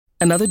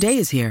Another day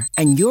is here,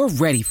 and you're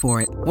ready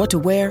for it. What to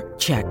wear?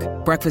 Check.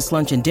 Breakfast,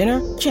 lunch, and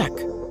dinner? Check.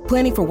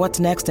 Planning for what's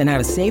next and how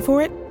to save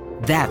for it?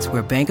 That's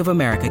where Bank of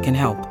America can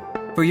help.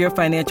 For your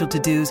financial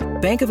to-dos,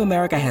 Bank of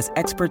America has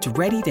experts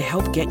ready to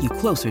help get you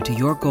closer to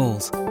your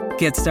goals.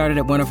 Get started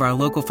at one of our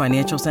local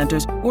financial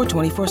centers or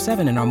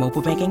 24/7 in our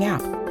mobile banking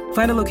app.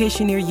 Find a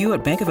location near you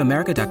at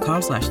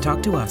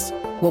bankofamerica.com/talktous.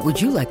 What would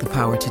you like the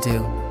power to do?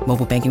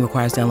 Mobile banking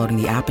requires downloading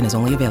the app and is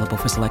only available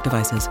for select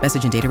devices.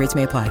 Message and data rates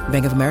may apply.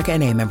 Bank of America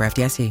NA, member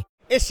FDIC.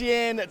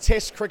 SEN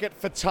Test Cricket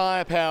for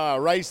Tyre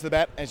Power. Raise the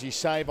bat as you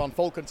save on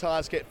Falcon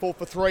Tyres. Get 4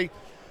 for 3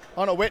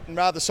 on a wet and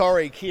rather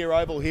sorry Kia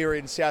Oval here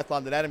in South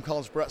London. Adam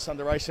Collins, Brett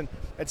Sundaration.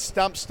 At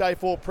stumps, day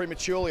 4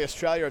 prematurely.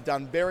 Australia have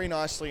done very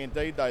nicely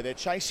indeed, though. They're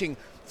chasing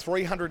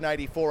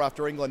 384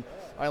 after England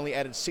only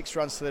added 6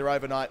 runs to their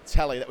overnight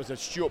tally. That was a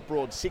Stuart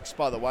Broad 6,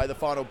 by the way, the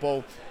final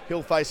ball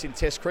he'll face in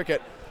Test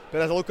cricket. But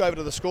as I look over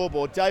to the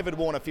scoreboard, David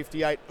Warner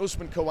 58,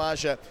 Usman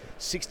Khawaja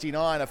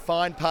 69, a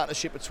fine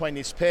partnership between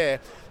this pair.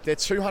 They're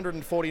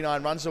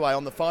 249 runs away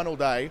on the final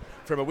day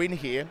from a win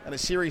here and a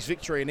series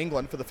victory in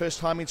England for the first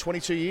time in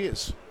 22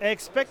 years.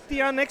 Expect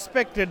the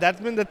unexpected. That's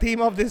been the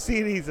theme of this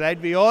series,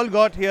 right? We all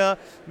got here.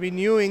 We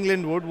knew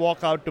England would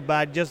walk out to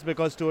bat just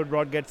because Stuart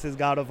Broad gets his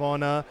guard of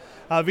honour.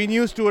 We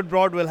knew Stuart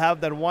Broad will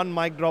have that one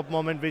mic drop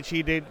moment, which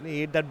he did.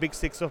 He hit that big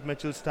 6 of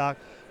Mitchell Starc.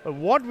 But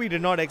what we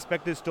did not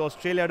expect is to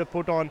Australia to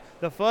put on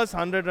the first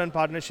 100-run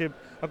partnership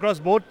across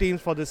both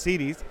teams for the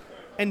series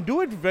and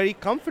do it very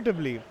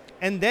comfortably.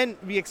 And then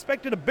we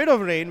expected a bit of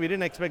rain. We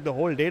didn't expect the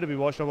whole day to be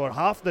washed off or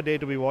half the day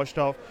to be washed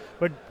off.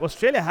 But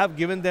Australia have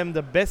given them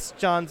the best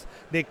chance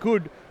they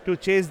could to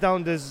chase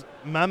down this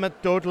mammoth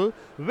total,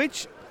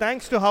 which,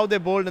 thanks to how they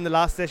bowled in the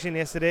last session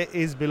yesterday,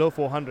 is below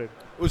 400.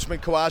 Usman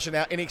Khawaja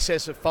now in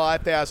excess of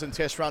 5,000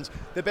 Test runs.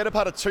 The better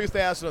part of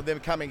 2,000 of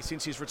them coming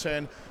since his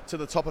return to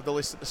the top of the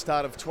list at the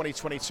start of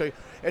 2022.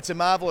 It's a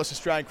marvellous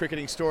Australian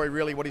cricketing story,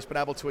 really, what he's been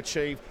able to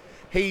achieve.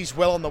 He's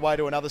well on the way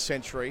to another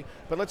century.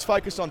 But let's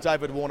focus on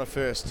David Warner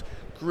first.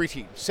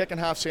 Gritty, second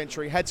half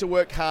century, had to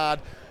work hard.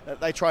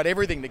 They tried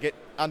everything to get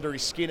under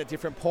his skin at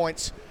different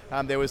points.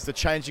 There was the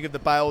changing of the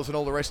bails and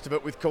all the rest of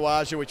it with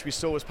Khawaja, which we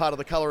saw was part of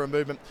the colour and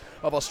movement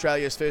of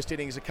Australia's first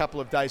innings a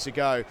couple of days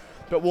ago.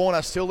 But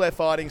Warner, still there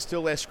fighting,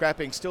 still there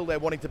scrapping, still there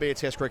wanting to be a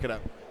Test cricketer.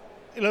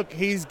 Look,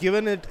 he's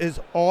given it his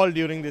all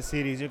during this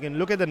series. You can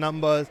look at the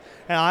numbers,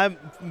 and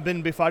I've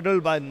been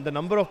befuddled by the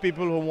number of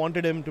people who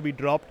wanted him to be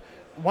dropped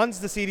once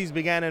the series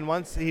began and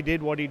once he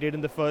did what he did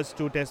in the first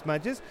 2 Test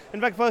matches.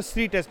 In fact, first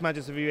 3 Test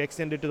matches if you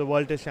extend it to the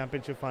World Test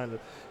Championship final.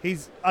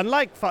 He's,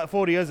 unlike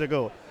 4 years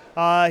ago,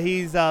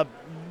 he's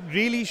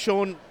really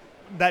shown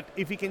that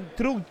if he can,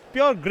 through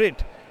pure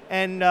grit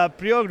and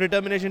pure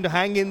determination to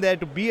hang in there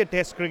to be a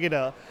Test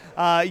cricketer,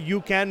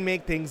 you can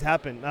make things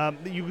happen.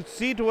 You could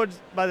see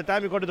by the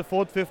time you got to the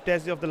 4th, 5th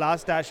Test of the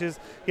last Ashes,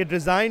 he had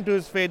resigned to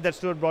his fate that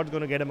Stuart Broad's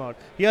going to get him out.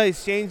 Here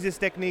he's changed his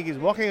technique, he's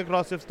walking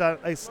across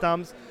his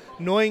stumps,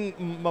 knowing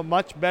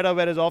much better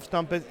where his off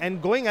stump is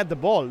and going at the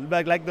ball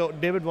like the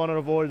David Warner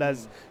of old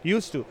as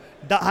used to.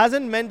 That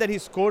hasn't meant that he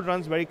scored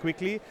runs very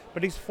quickly,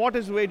 but he's fought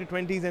his way to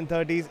 20s and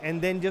 30s and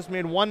then just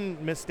made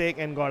one mistake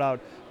and got out.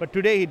 But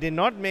today he did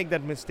not make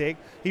that mistake.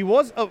 He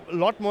was a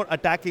lot more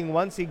attacking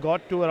once he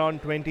got to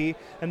around 20,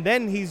 and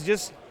then he's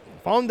just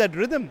found that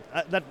rhythm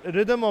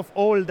of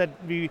old that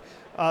we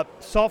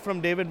saw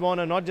from David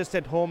Warner, not just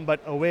at home but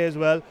away as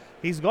well.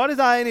 He's got his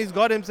eye and he's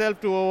got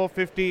himself to over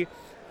 50.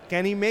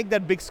 Can he make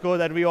that big score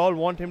that we all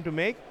want him to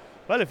make?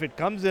 Well, if it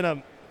comes in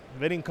a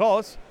winning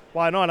course,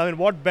 why not? I mean,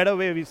 what better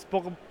way? We've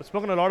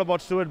spoken a lot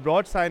about Stuart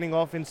Broad signing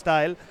off in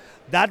style.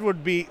 That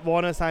would be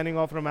Warner signing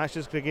off from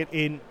Ashes cricket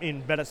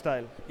in better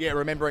style. Yeah,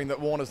 remembering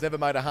that Warner's never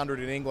made 100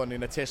 in England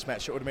in a Test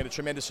match. It would have meant a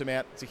tremendous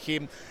amount to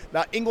him.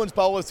 Now, England's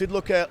bowlers did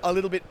look a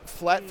little bit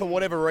flat for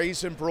whatever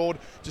reason. Broad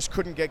just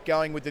couldn't get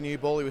going with the new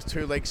ball. He was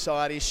 2-leg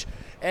side-ish.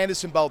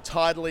 Anderson bowled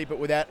tidily, but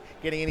without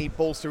getting any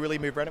balls to really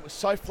move around. It was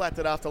so flat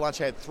that after lunch,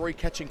 I had 3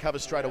 catching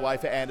covers straight away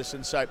for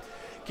Anderson. So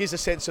gives a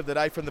sense of the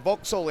day. From the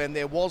Vauxhall end,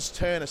 there was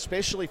turn,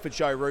 especially for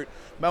Joe Root.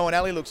 Moeen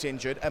Ali looks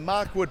injured, and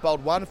Mark Wood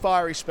bowled one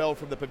fiery spell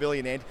from the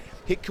pavilion end,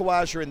 hit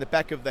Khawaja in the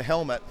back of the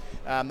helmet.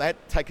 They had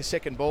to take a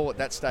second ball at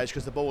that stage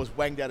because the ball was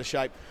wanged out of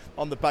shape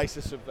on the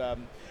basis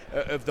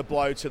of the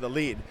blow to the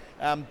lid.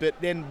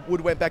 But then Wood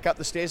went back up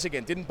the stairs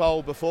again. Didn't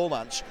bowl before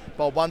lunch,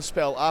 bowled one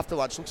spell after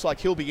lunch. Looks like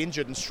he'll be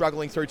injured and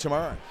struggling through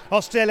tomorrow.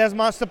 Australia's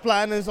master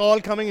plan is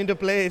all coming into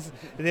place.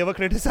 They were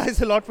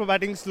criticised a lot for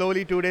batting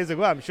slowly 2 days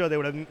ago. I'm sure they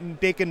would have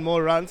taken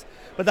more runs.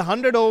 But the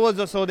 100 overs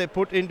or so they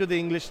put into the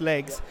English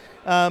legs,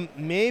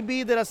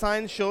 maybe there are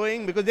signs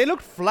showing, because they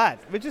looked flat,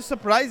 which is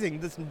surprising.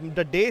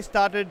 The day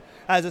started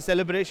as a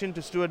celebration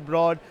to Stuart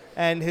Broad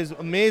and his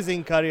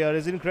amazing career,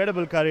 his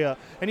incredible career.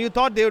 And you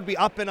thought they would be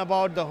up and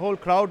about, the whole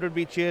crowd would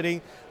be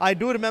cheering. I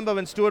do remember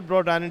when Stuart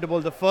Broad ran into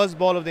bowl, the first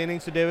ball of the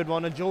innings to David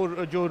Warner, Joe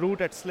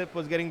Root at slip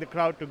was getting the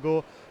crowd to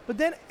go. But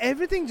then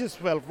everything just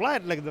fell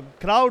flat. Like the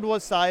crowd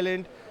was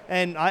silent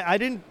And I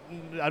don't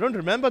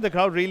remember the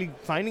crowd really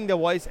finding their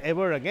voice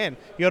ever again.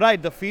 You're right,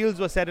 the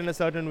fields were set in a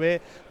certain way.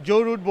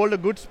 Joe Root bowled a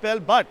good spell,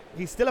 but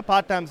he's still a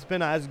part-time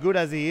spinner, as good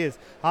as he is.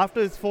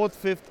 After his 4th,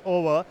 5th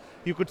over,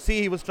 you could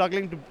see he was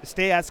struggling to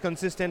stay as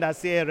consistent as,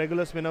 say, a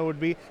regular spinner would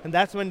be. And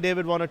that's when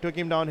David Warner took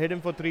him down, hit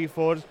him for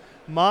 3-4s.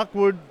 Mark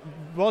Wood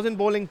wasn't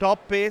bowling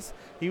top pace.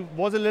 He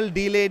was a little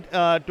delayed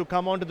to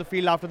come onto the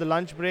field after the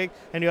lunch break.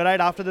 And you're right,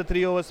 after the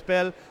 3-over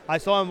spell, I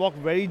saw him walk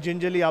very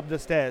gingerly up the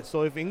stairs.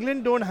 So if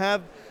England don't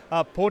have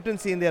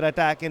potency in their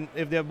attack, and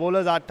if their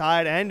bowlers are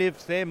tired, and if,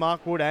 say,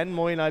 Mark Wood and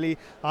Moeen Ali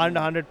aren't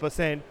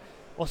 100%,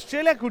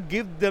 Australia could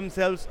give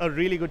themselves a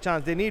really good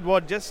chance. They need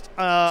what? Just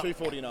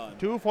 249.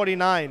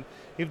 249.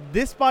 If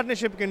this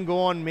partnership can go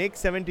on, make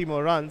 70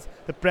 more runs,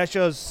 the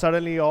pressure is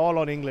suddenly all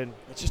on England.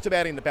 It's just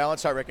about in the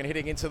balance, I reckon,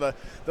 heading into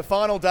the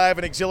final day of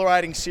an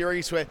exhilarating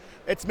series where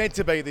it's meant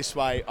to be this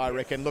way, I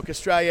reckon. Look,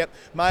 Australia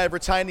may have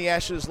retained the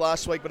Ashes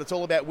last week, but it's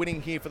all about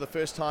winning here for the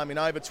first time in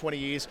over 20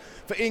 years.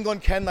 For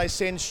England, can they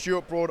send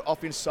Stuart Broad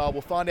off in style?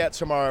 We'll find out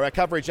tomorrow. Our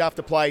coverage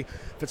after play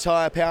for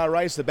Tyre Power.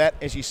 Raise the bat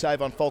as you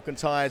save on Falcon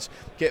tyres.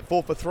 Get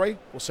 4 for 3.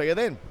 We'll see you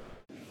then.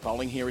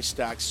 Bowling here is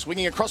Starks,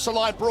 swinging across the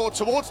line, Broad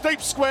towards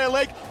deep square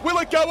leg. Will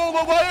it go all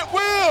the way? It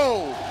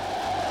will!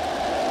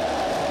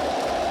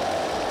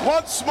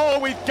 Once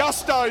more with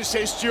gusto,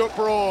 says Stuart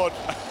Broad.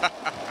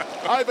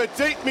 Over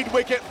deep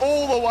mid-wicket,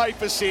 all the way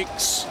for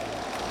 6.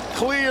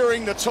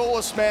 Clearing the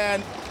tallest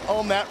man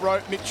on that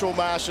rope, Mitchell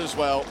Marsh as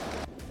well.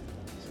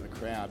 So the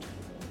crowd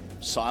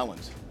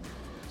silent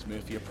as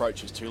Murphy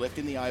approaches. 2 left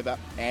in the over.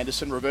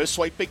 Anderson, reverse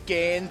sweep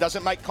again.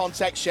 Doesn't make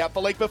contact, shout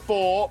for leg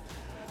before.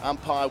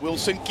 Umpire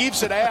Wilson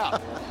gives it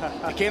out.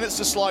 Again, it's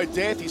a slow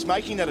death. He's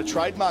making that a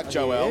trademark,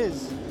 Joel.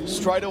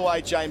 Straight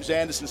away, James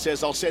Anderson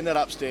says, I'll send that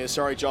upstairs.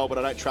 Sorry, Joel, but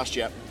I don't trust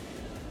you.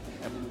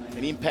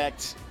 An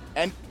impact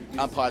and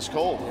umpire's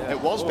call. Yeah.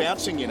 It was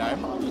bouncing, you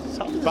know,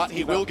 but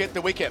he will get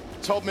the wicket.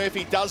 Todd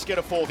Murphy does get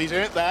a 4th. He's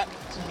earned that.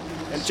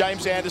 And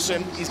James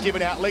Anderson is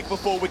given out leg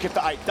before wicket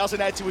for 8. Doesn't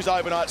add to his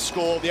overnight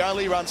score. The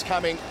only runs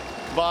coming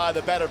via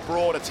the bat of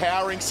Broad. A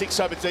towering 6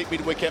 over deep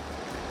mid-wicket.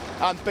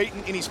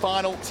 Unbeaten in his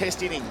final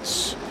Test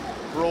innings.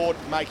 Broad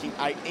making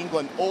 8.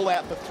 England all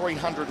out for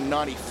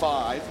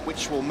 395,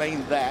 which will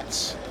mean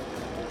that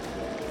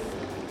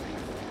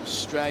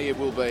Australia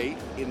will be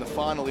in the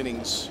final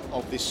innings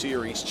of this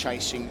series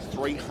chasing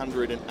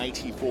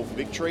 384 for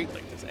victory.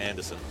 As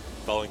Anderson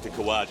bowling to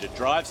Khawaja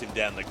drives him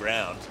down the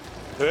ground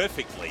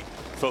perfectly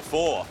for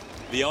 4.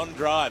 The on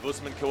drive,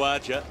 Usman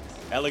Khawaja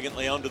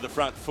elegantly onto the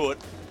front foot,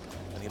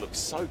 and he looks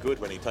so good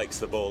when he takes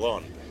the ball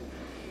on.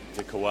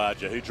 To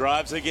Khawaja, who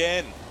drives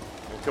again.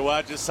 And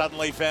Khawaja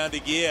suddenly found a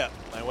gear.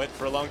 They went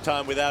for a long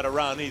time without a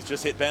run. He's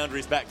just hit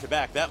boundaries back to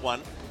back. That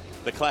one,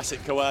 the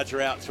classic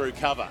Khawaja out through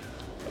cover.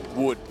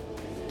 Wood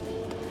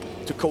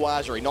to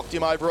Khawaja. He knocked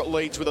him over at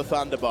Leeds with a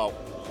thunderbolt.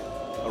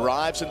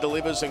 Arrives and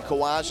delivers, and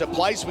Khawaja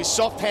plays with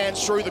soft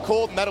hands through the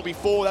court, and that'll be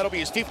 4. That'll be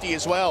his 50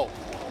 as well.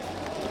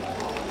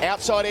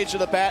 Outside edge of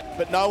the bat,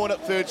 but no one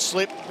at third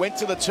slip. Went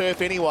to the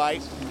turf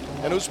anyway.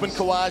 And Usman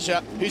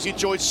Khawaja, who's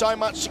enjoyed so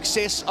much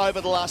success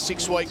over the last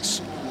 6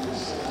 weeks,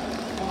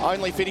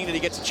 only fitting that he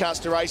gets a chance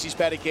to raise his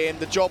bat again.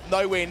 The job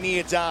nowhere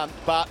near done,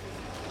 but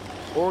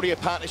already a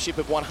partnership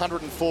of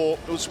 104.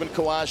 Usman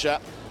Khawaja,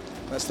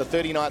 that's the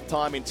 39th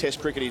time in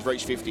Test cricket he's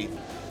reached 50.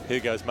 Here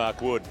goes Mark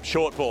Wood.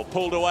 Short ball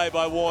pulled away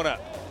by Warner.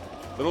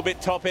 A little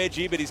bit top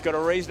edgy, but he's got a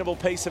reasonable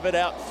piece of it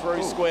out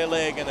through square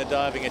leg, and a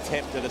diving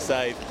attempt at a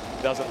save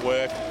doesn't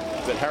work.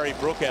 Is it Harry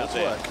Brook out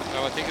there?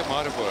 No, I think it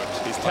might have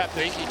worked. He's tapped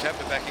he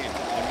tapped it back in.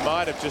 He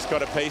might have just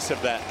got a piece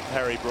of that,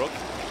 Harry Brook,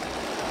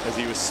 as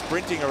he was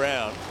sprinting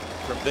around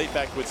from deep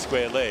back with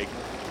square leg.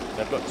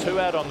 They've got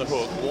 2 out on the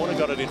hook. Warner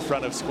got it in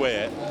front of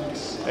square.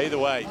 Either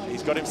way,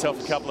 he's got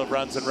himself a couple of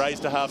runs and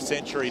raised a half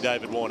century,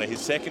 David Warner, his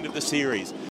 2nd of the series.